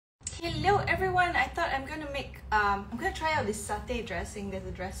Hello everyone, I thought I'm gonna try out this satay dressing. There's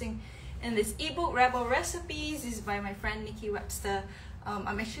a dressing in this ebook, Rebel Recipes. This is by my friend Niki Webster.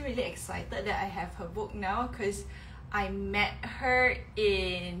 I'm actually really excited that I have her book now because I met her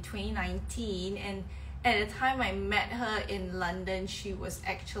in 2019, and at the time I met her in London, she was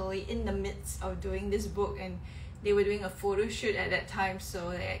actually in the midst of doing this book and they were doing a photo shoot at that time.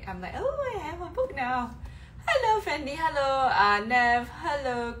 So I'm like, oh, I have a book now. Hello Fendi, hello Nev,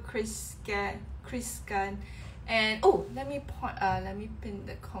 hello Chris Gun, and oh, let me pin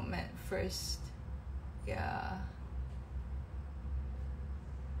the comment first. Yeah.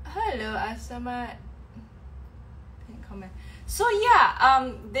 Hello Asamat. Pin comment. So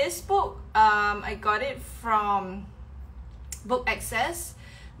yeah, this book I got it from BookXcess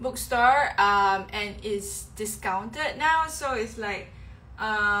bookstore, and is discounted now, so it's like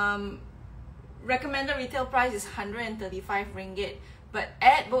recommended retail price is 135 ringgit, but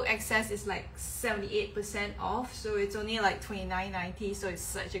at BookXcess is like 78% off, so it's only like 29.90, so it's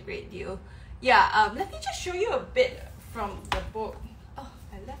such a great deal. Yeah, let me just show you a bit from the book. Oh,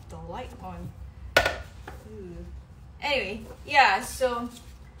 I left the light on. Ooh. Anyway, yeah, so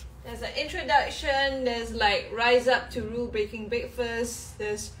there's an introduction, there's like rise up to rule breaking breakfast,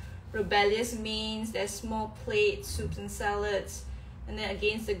 there's rebellious means, there's small plates, soups and salads, and then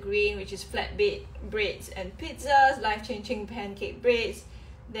against the grain, which is flatbread breads and pizzas, life-changing pancake breads,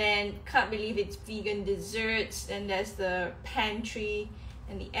 then can't believe it's vegan desserts, then there's the pantry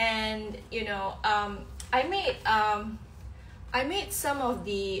and the end. You know, I made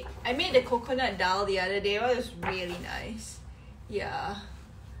the coconut dal the other day. It was really nice. Yeah,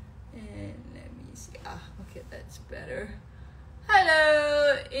 and let me see. Okay, that's better.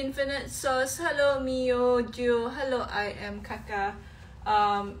 Hello Infinite Sauce, hello Mio Jo, hello I am Kaka.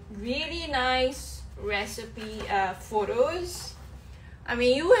 Really nice recipe photos. I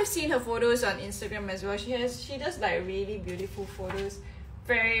mean, you have seen her photos on Instagram as well. She does like really beautiful photos,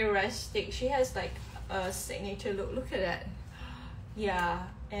 very rustic. She has like a signature look. Look at that. Yeah,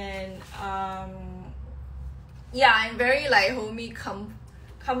 and yeah, I'm very like homey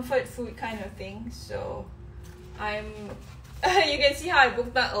comfort food kind of thing. So you can see how I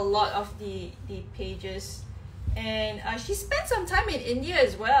booked out a lot of the pages, and she spent some time in India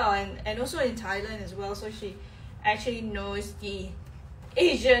as well, and also in Thailand as well, so she actually knows the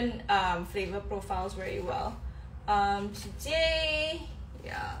Asian flavor profiles very well. Today,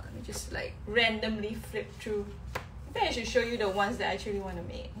 yeah, let me just like randomly flip through. I think I should show you the ones that I actually want to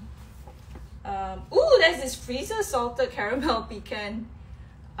make. Ooh, there's this freezer salted caramel pecan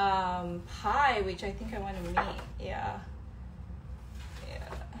pie, which I think I want to make. Yeah.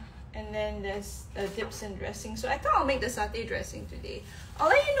 And then there's dips and dressing. So I thought I'll make the satay dressing today. I'll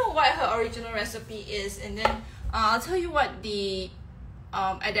let you know what her original recipe is, and then I'll tell you what the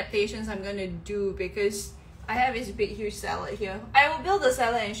adaptations I'm gonna do, because I have this big huge salad here. I will build the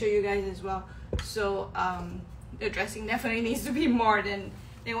salad and show you guys as well. So the dressing definitely needs to be more than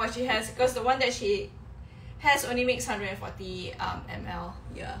what she has, because the one that she has only makes 140 ml.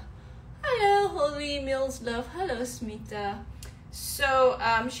 Yeah. Hello Holy Mills Love. Hello Smita. So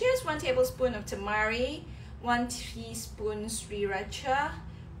she has 1 tablespoon of tamari, 1 teaspoon sriracha,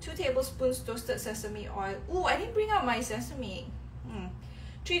 2 tablespoons toasted sesame oil. Ooh, I didn't bring out my sesame.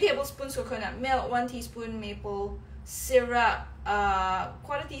 3 tablespoons coconut milk, 1 teaspoon maple syrup,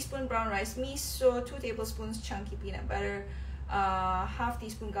 1/4 teaspoon brown rice miso, 2 tablespoons chunky peanut butter, 1/2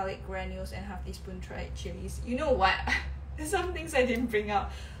 teaspoon garlic granules, and 1/2 teaspoon dried chilies. You know what? There's some things I didn't bring out.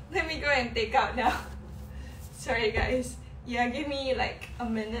 Let me go and take out now. Sorry guys. Yeah, give me like a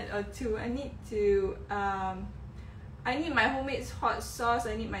minute or two. I need my homemade hot sauce,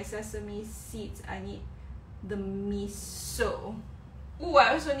 I need my sesame seeds, I need the miso. Ooh,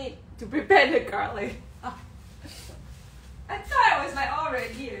 I also need to prepare the garlic. I thought I was like all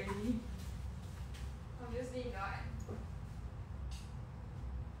ready already. Obviously not.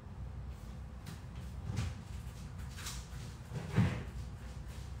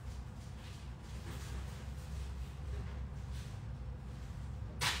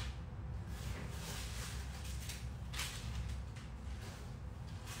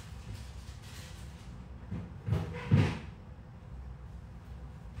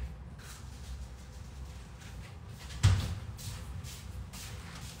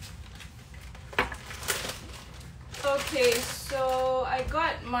 Okay, so I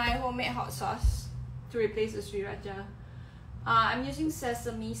got my homemade hot sauce to replace the sriracha. I'm using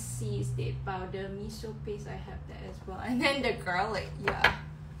sesame seeds, date powder, miso paste, I have that as well, and then the garlic.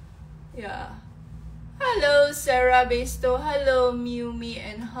 Yeah. Hello Sarah Besto, hello Miumi,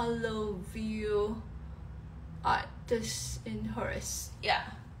 and hello View Artist in Horace. Yeah.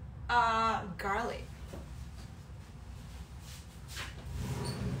 garlic.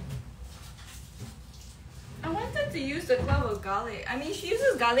 I wanted to use the clove of garlic. I mean, she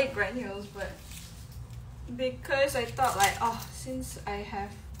uses garlic granules, but because I thought like, oh, since I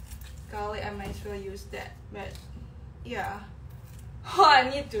have garlic, I might as well use that. But yeah, oh, I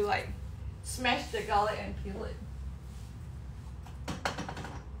need to like smash the garlic and peel it.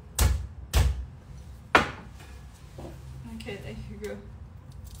 Okay, there you go.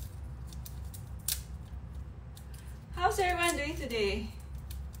 How's everyone doing today?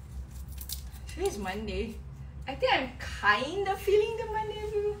 Today's Monday. I think I'm kind of feeling the Monday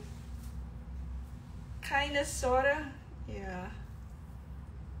flu. Kinda, sorta. Yeah.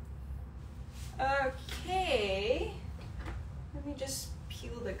 Okay. Let me just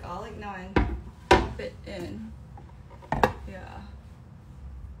peel the garlic now and pop it in. Yeah.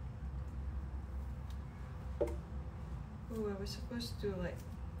 Oh, I was supposed to like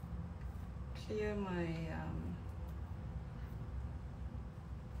clear my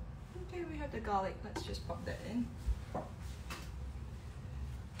okay, we have the garlic. Let's just pop that in.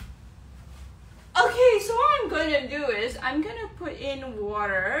 Okay, so what I'm gonna do is I'm gonna put in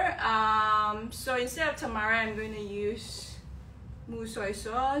water. So instead of tamari, I'm gonna use moo soy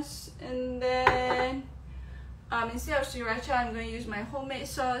sauce, and then instead of sriracha, I'm gonna use my homemade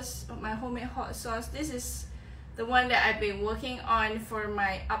sauce, my homemade hot sauce. This is the one that I've been working on for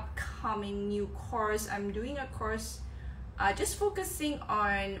my upcoming new course. I'm doing a course just focusing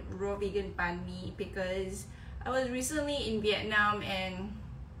on raw vegan banh mi because I was recently in Vietnam and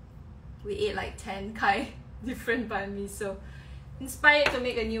we ate like 10 different banh mi, so inspired to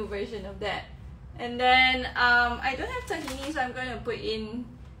make a new version of that. And then I don't have tahini, so I'm going to put in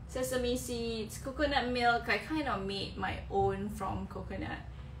sesame seeds, coconut milk. I kind of made my own from coconut.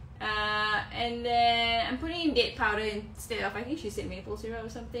 And then I'm putting in date powder instead of, I think she said maple syrup or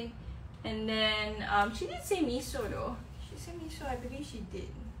something. And then she did say miso though. She said miso, I believe she did.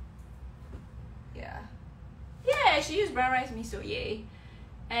 Yeah. Yeah, she used brown rice miso, yay.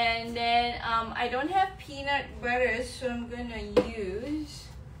 And then I don't have peanut butter, so I'm gonna use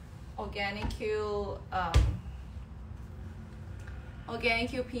Organic-Q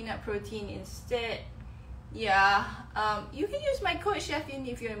peanut protein instead. Yeah, you can use my code Chefin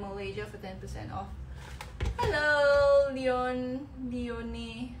if you're in Malaysia for 10% off. Hello, Leone.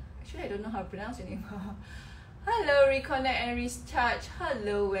 Actually, I don't know how to pronounce your name. Hello, Reconnect and Recharge.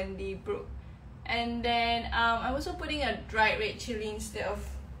 Hello, Wendy Brooke. And then I'm also putting a dried red chili instead of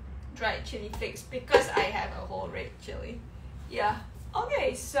dried chili flakes because I have a whole red chili. Yeah.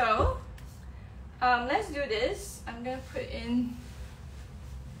 Okay, so let's do this. I'm gonna put in.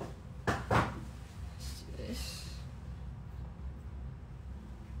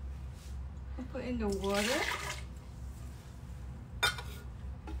 I'll put in the water,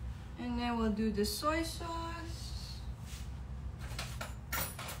 and then we'll do the soy sauce.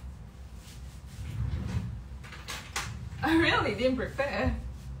 I really didn't prepare.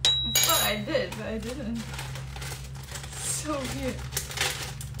 I thought I did, but I didn't. So weird.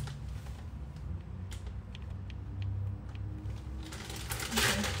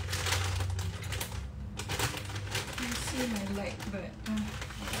 Okay. You see my light, but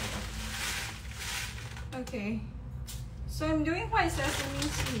okay. So I'm doing white sesame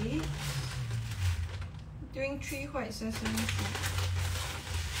seeds. Doing 3 white sesame seeds.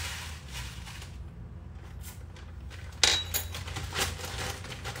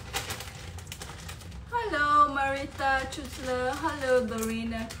 Hello, Marita Chutzler. Hello,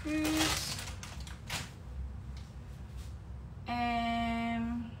 Lorena Cruz.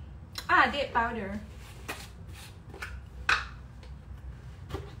 And date powder.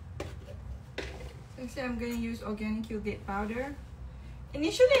 Instead, I'm gonna use Organic-Q date powder.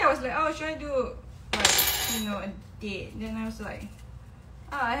 Initially, I was like, oh, should I do like, a date? Then I was like,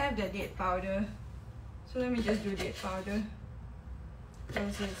 I have the date powder, so let me just do date powder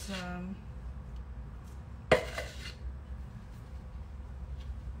because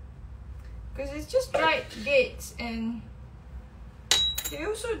it's just dried dates, and they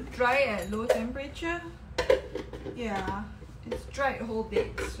also dry at low temperature. Yeah, it's dried whole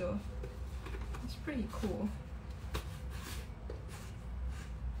dates, so it's pretty cool.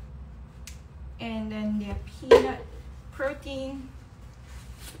 And then their peanut protein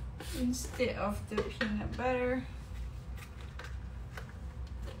instead of the peanut butter.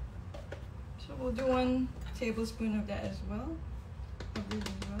 So we'll do 1 tablespoon of that as well. Of this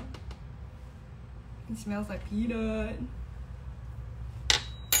as well. It smells like peanut.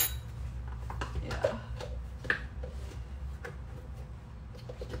 Yeah.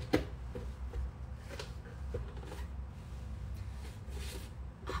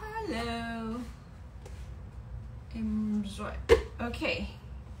 Hello. Okay.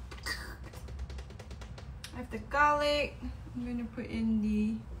 I have the garlic. I'm going to put in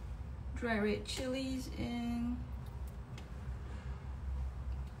the dry red chilies in.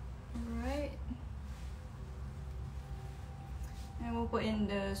 Alright. And we'll put in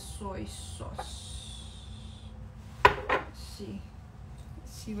the soy sauce. Let's see.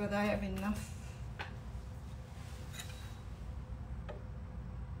 Let's see whether I have enough.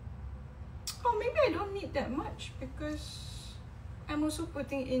 Oh, maybe I don't need that much because I'm also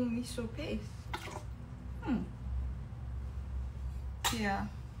putting in miso paste. Yeah.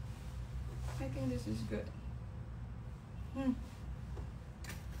 I think this is good. Need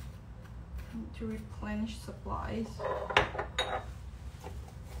to replenish supplies.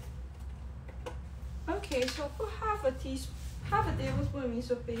 Okay, so I'll put half a tablespoon of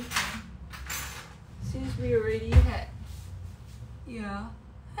miso paste in, since we already had. Yeah.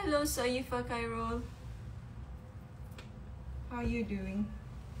 Hello, Saifa Khairul. How are you doing?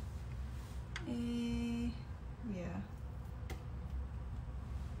 Yeah.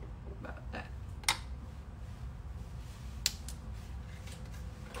 About that.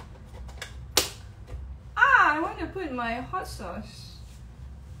 I want to put my hot sauce.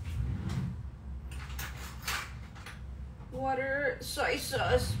 Water, soy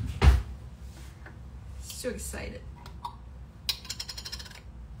sauce. So excited.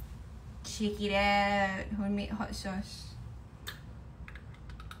 Check it out. Homemade hot sauce.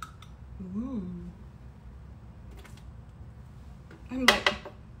 Ooh. I'm like,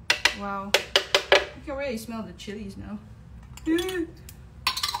 wow. I can really smell the chilies now.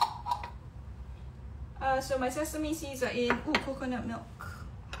 So my sesame seeds are in. Ooh, coconut milk.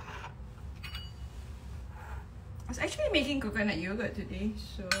 I was actually making coconut yogurt today,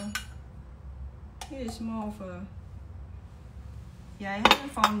 so it is more of a. Yeah, I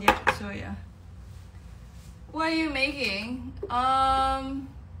haven't found yet, so yeah. What are you making?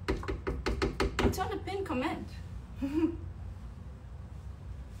 It's on the pinned comment.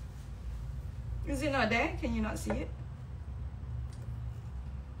 Is it not there? Can you not see it?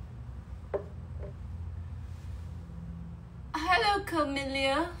 Hello,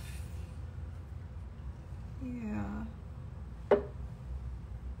 Camellia. Yeah.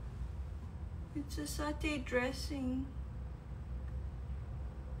 It's a satay dressing.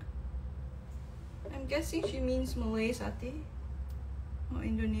 I'm guessing she means Malay satay or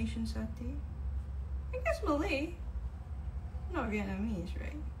Indonesian satay. I guess Malay, not Vietnamese,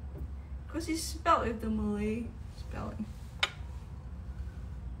 right? Because it's spelled with the Malay spelling.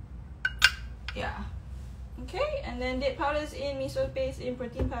 Yeah. Okay, and then date powders in, miso paste in,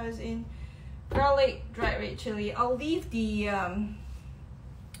 protein powders in, garlic, dried red chili. I'll leave the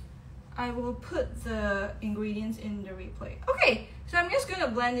I will put the ingredients in the replay. Okay, so I'm just gonna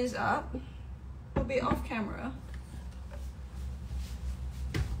blend this up. I'll be off camera.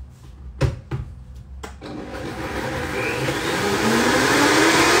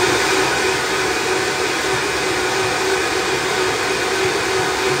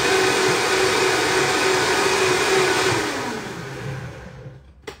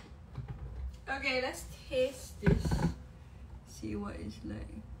 Okay, let's taste this. See what it's like.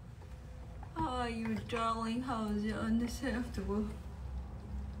 Oh, you darling, how is it on this side of the world?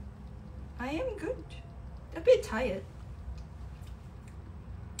 I am good. A bit tired.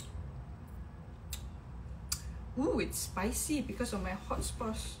 Ooh, it's spicy because of my hot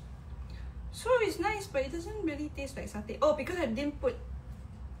sauce. So it's nice, but it doesn't really taste like satay. Oh, because I didn't put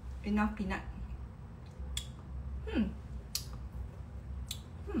enough peanut.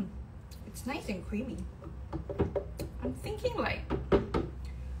 It's nice and creamy. I'm thinking like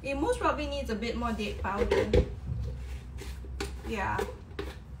it most probably needs a bit more date powder. Yeah.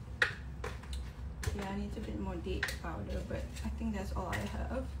 Yeah, I need a bit more date powder, but I think that's all I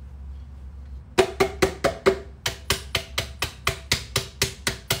have.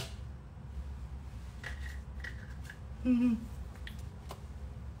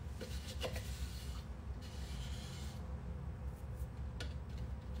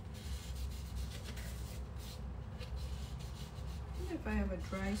 If I have a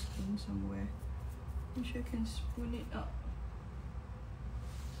dry spoon somewhere, I'm sure I can spoon it up.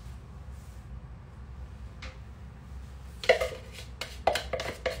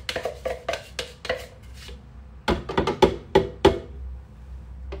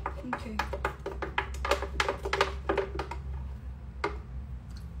 Okay.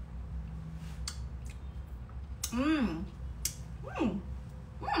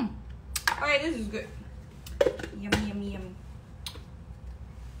 Alright, this is good. Yummy, yummy, yummy.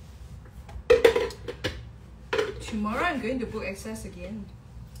 Tomorrow I'm going to BookXcess again.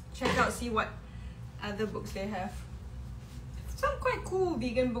 check out, see what other books they have. Some quite cool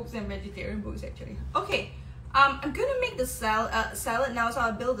vegan books and vegetarian books actually. Okay, I'm gonna make the salad now, so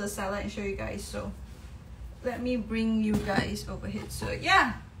I'll build the salad and show you guys. So let me bring you guys over here. So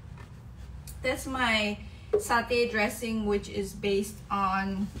yeah, that's my satay dressing, which is based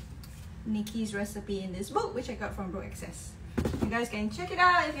on Niki's recipe in this book, which I got from BookXcess. You guys can check it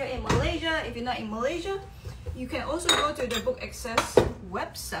out if you're in Malaysia. If you're not in Malaysia, you can also go to the BookXcess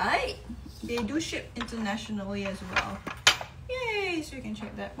website. They do ship internationally as well. Yay! So you can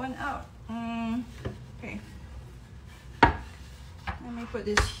check that one out. Okay. Let me put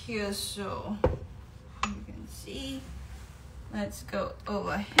this here so you can see. Let's go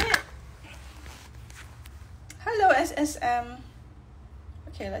over here. Hello SSM.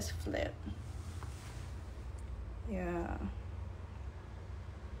 Okay, let's flip. Yeah.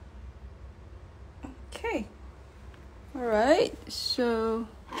 Okay. All right. So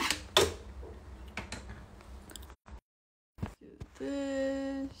do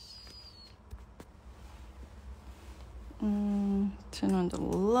this. Turn on the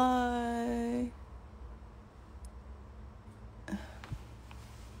light.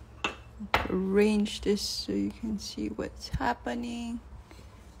 Arrange this so you can see what's happening.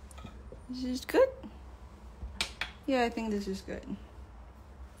 This is good. Yeah, I think this is good.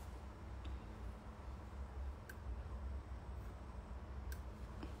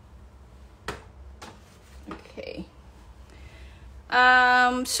 Okay.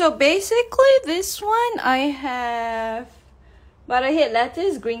 So basically this one I have butterhead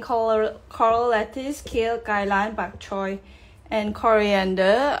lettuce, green coral lettuce, kale, kailan, bok choy, and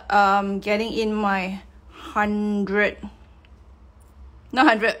coriander. Getting in my I'm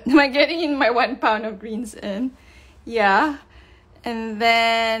getting in my 1 pound of greens in. Yeah. And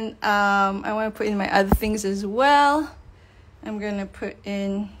then I want to put in my other things as well. I'm gonna put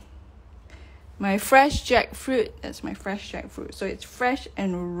in my fresh jackfruit. That's my fresh jackfruit. So it's fresh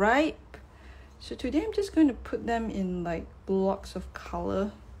and ripe. So today I'm just going to put them in like blocks of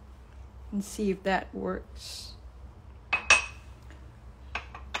color and see if that works.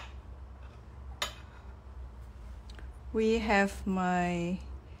 We have my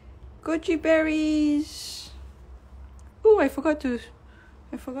goji berries. Oh, I forgot to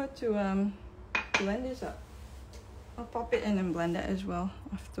blend this up. I'll pop it in and blend that as well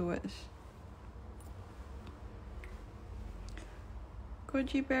afterwards.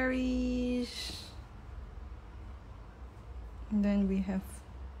 Goji berries. And then we have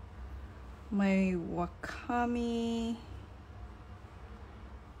my wakame.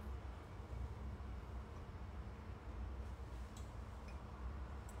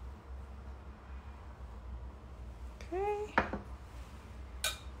 Okay.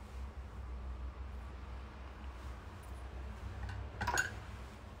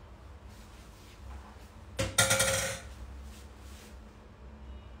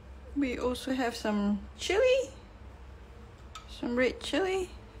 We also have some chili, some red chili.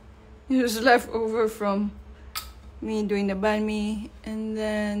 It was left over from me doing the banh mi. And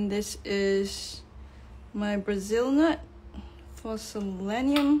then this is my Brazil nut for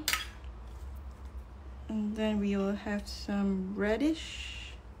selenium. And then we will have some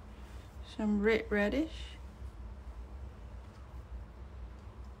radish, some red radish.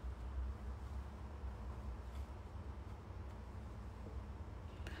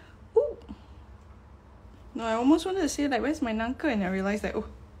 No, I almost wanted to say like, where's my nangka? And I realized that, oh,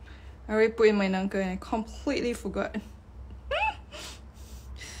 I already put in my nangka and I completely forgot.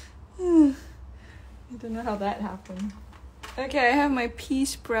 I don't know how that happened. Okay, I have my pea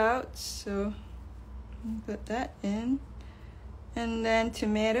sprouts, so I'll put that in. And then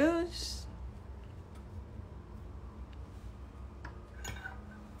tomatoes.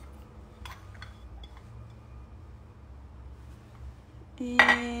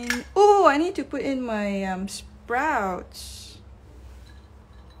 And oh, I need to put in my sprouts.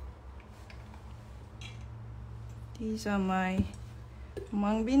 These are my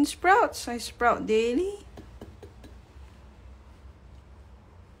mung bean sprouts. I sprout daily.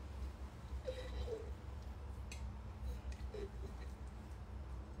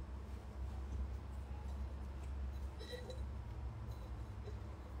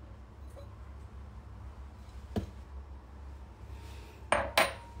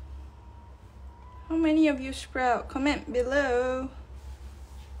 How many of you sprout? Comment below.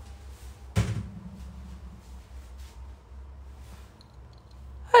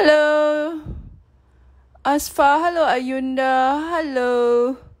 Hello. Asfa. Hello, Ayunda.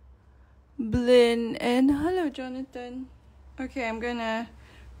 Hello, Blin. And hello, Jonathan. Okay, I'm gonna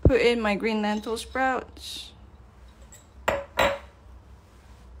put in my green lentil sprouts.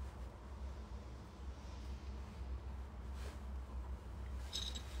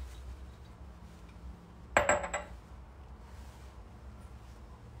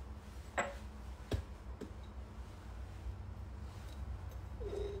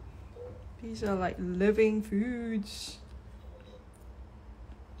 These are like living foods.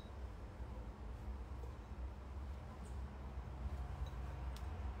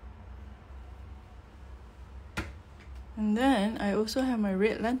 And then I also have my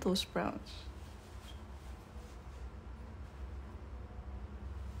red lentil sprouts.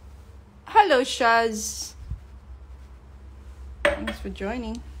 Hello, Shaz. Thanks for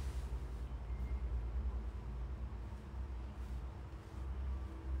joining.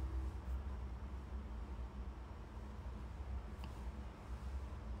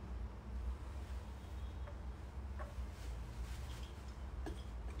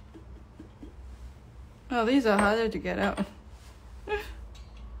 Oh, these are harder to get out.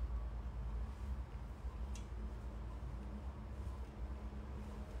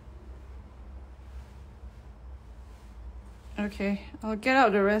 Okay, I'll get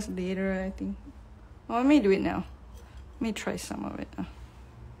out the rest later, I think. Or I may do it now. May try some of it now.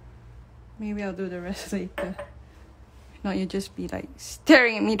 Maybe I'll do the rest later. If not, you'll just be like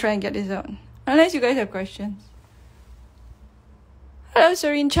staring at me trying to get this out. Unless you guys have questions. Hello,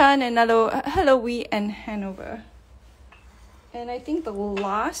 Serene Chan, and hello, Wee and Hanover. And I think the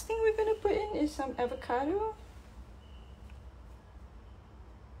last thing we're gonna put in is some avocado.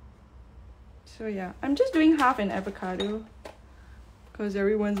 So yeah, I'm just doing half an avocado because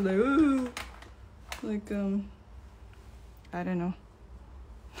everyone's like, oh, like I don't know,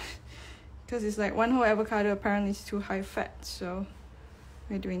 because it's like one whole avocado apparently is too high fat, so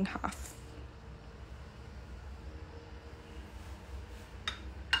we're doing half.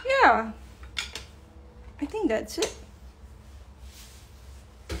 Yeah, I think that's it.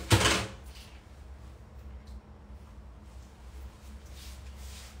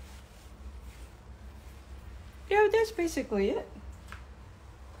 Yeah, that's basically it.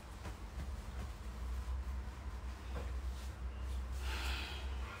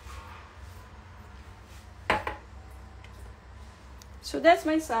 So that's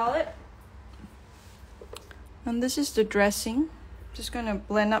my salad. And this is the dressing. Just gonna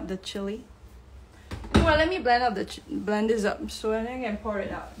blend up the chili. Well, let me blend this up so then I can pour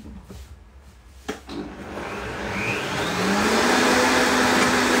it out.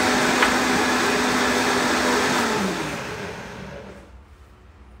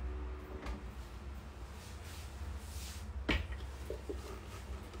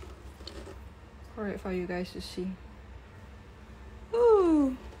 Pour it for you guys to see.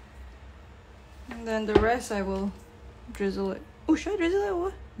 Ooh. And then the rest I will drizzle it. Oh, should I drizzle it or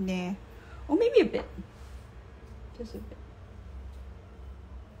what? Nah. Or maybe a bit. Just a bit.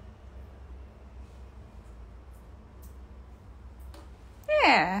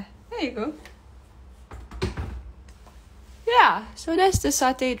 Yeah, there you go. Yeah, so that's the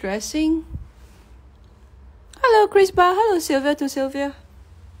satay dressing. Hello, Chris Bar. Hello, Sylvia to Sylvia.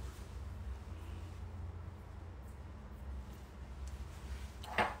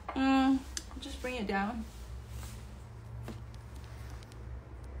 Just bring it down.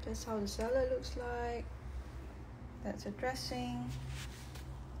 That's how the salad looks like. That's a dressing.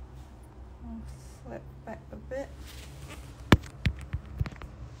 I'll flip back a bit.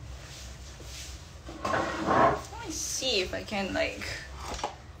 Let me see if I can like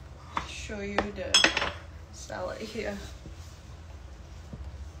show you the salad here.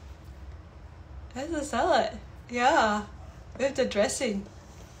 That's the salad. Yeah, with the dressing.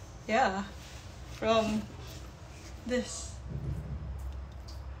 Yeah, from this.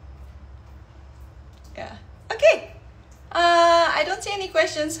 Yeah. Okay. I don't see any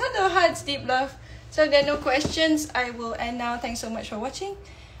questions. Hello, Hearts Deep Love. So if there are no questions, I will end now. Thanks so much for watching.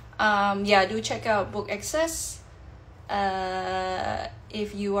 Yeah, do check out BookXcess.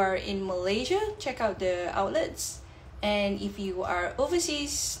 If you are in Malaysia, check out the outlets. And if you are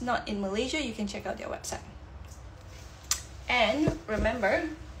overseas, not in Malaysia, you can check out their website. And remember,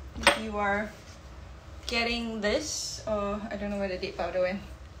 if you are getting this, or I don't know where the date powder went.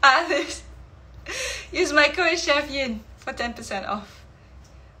 This. Use my code Chef Yin for 10% off.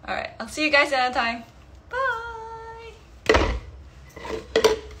 Alright, I'll see you guys another time. Bye!